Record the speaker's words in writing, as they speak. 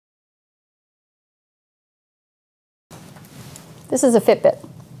This is a Fitbit,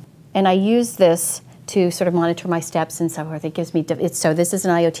 and I use this to sort of monitor my steps and so forth. It gives me, so this is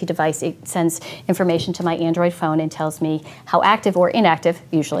an IoT device. It sends information to my Android phone and tells me how active or inactive,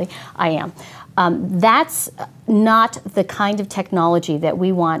 usually, I am. That's not the kind of technology that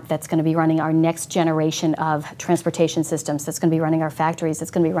we want that's going to be running our next generation of transportation systems, that's going to be running our factories,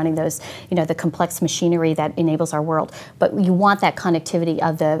 that's going to be running those, the complex machinery that enables our world. But you want that connectivity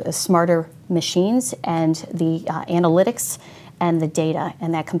of the smarter machines and the analytics and the data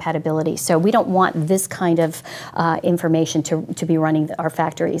and that compatibility. So we don't want this kind of information to be running our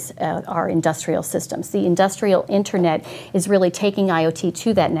factories, our industrial systems. The industrial internet is really taking IoT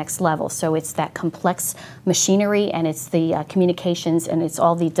to that next level. So it's that complex machinery, and it's the communications, and it's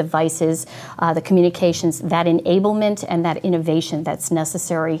all the devices, the communications, that enablement and that innovation that's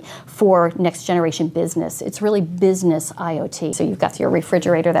necessary for next generation business. It's really business IoT. So you've got your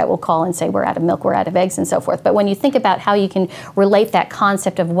refrigerator that will call and say, we're out of milk, we're out of eggs, and so forth. But when you think about how you can relate that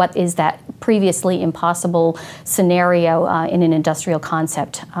concept of what is that previously impossible scenario in an industrial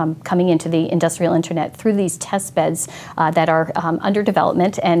concept coming into the industrial internet through these test beds that are under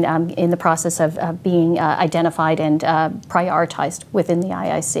development and in the process of being identified and prioritized within the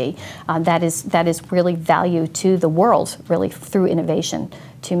IIC. That is really value to the world, really, through innovation,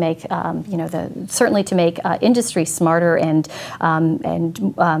 to make certainly to make industry smarter and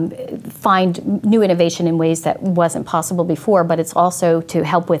find new innovation in ways that wasn't possible before. But it's also to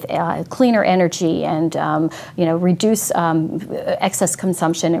help with cleaner energy and reduce excess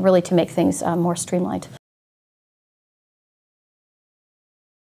consumption, and really to make things more streamlined.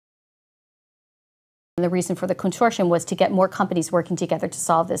 The reason for the consortium was to get more companies working together to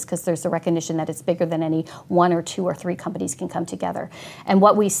solve this, because there's a recognition that it's bigger than any one or two or three companies can come together. And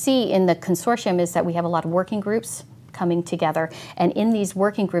what we see in the consortium is that we have a lot of working groups coming together, and in these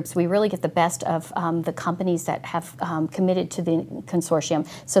working groups we really get the best of the companies that have committed to the consortium.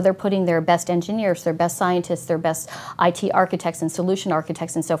 So they're putting their best engineers, their best scientists, their best IT architects and solution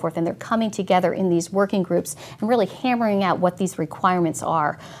architects and so forth, and they're coming together in these working groups and really hammering out what these requirements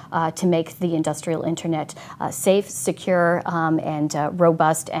are to make the industrial internet safe, secure, and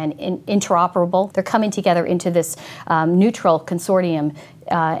robust and interoperable. They're coming together into this neutral consortium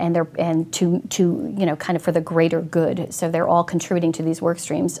and to kind of for the greater good. So they're all contributing to these work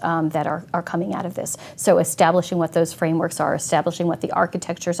streams that are coming out of this. So establishing what those frameworks are, establishing what the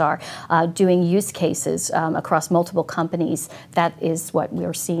architectures are, doing use cases across multiple companies. That is what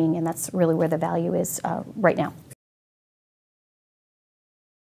we're seeing, and that's really where the value is right now.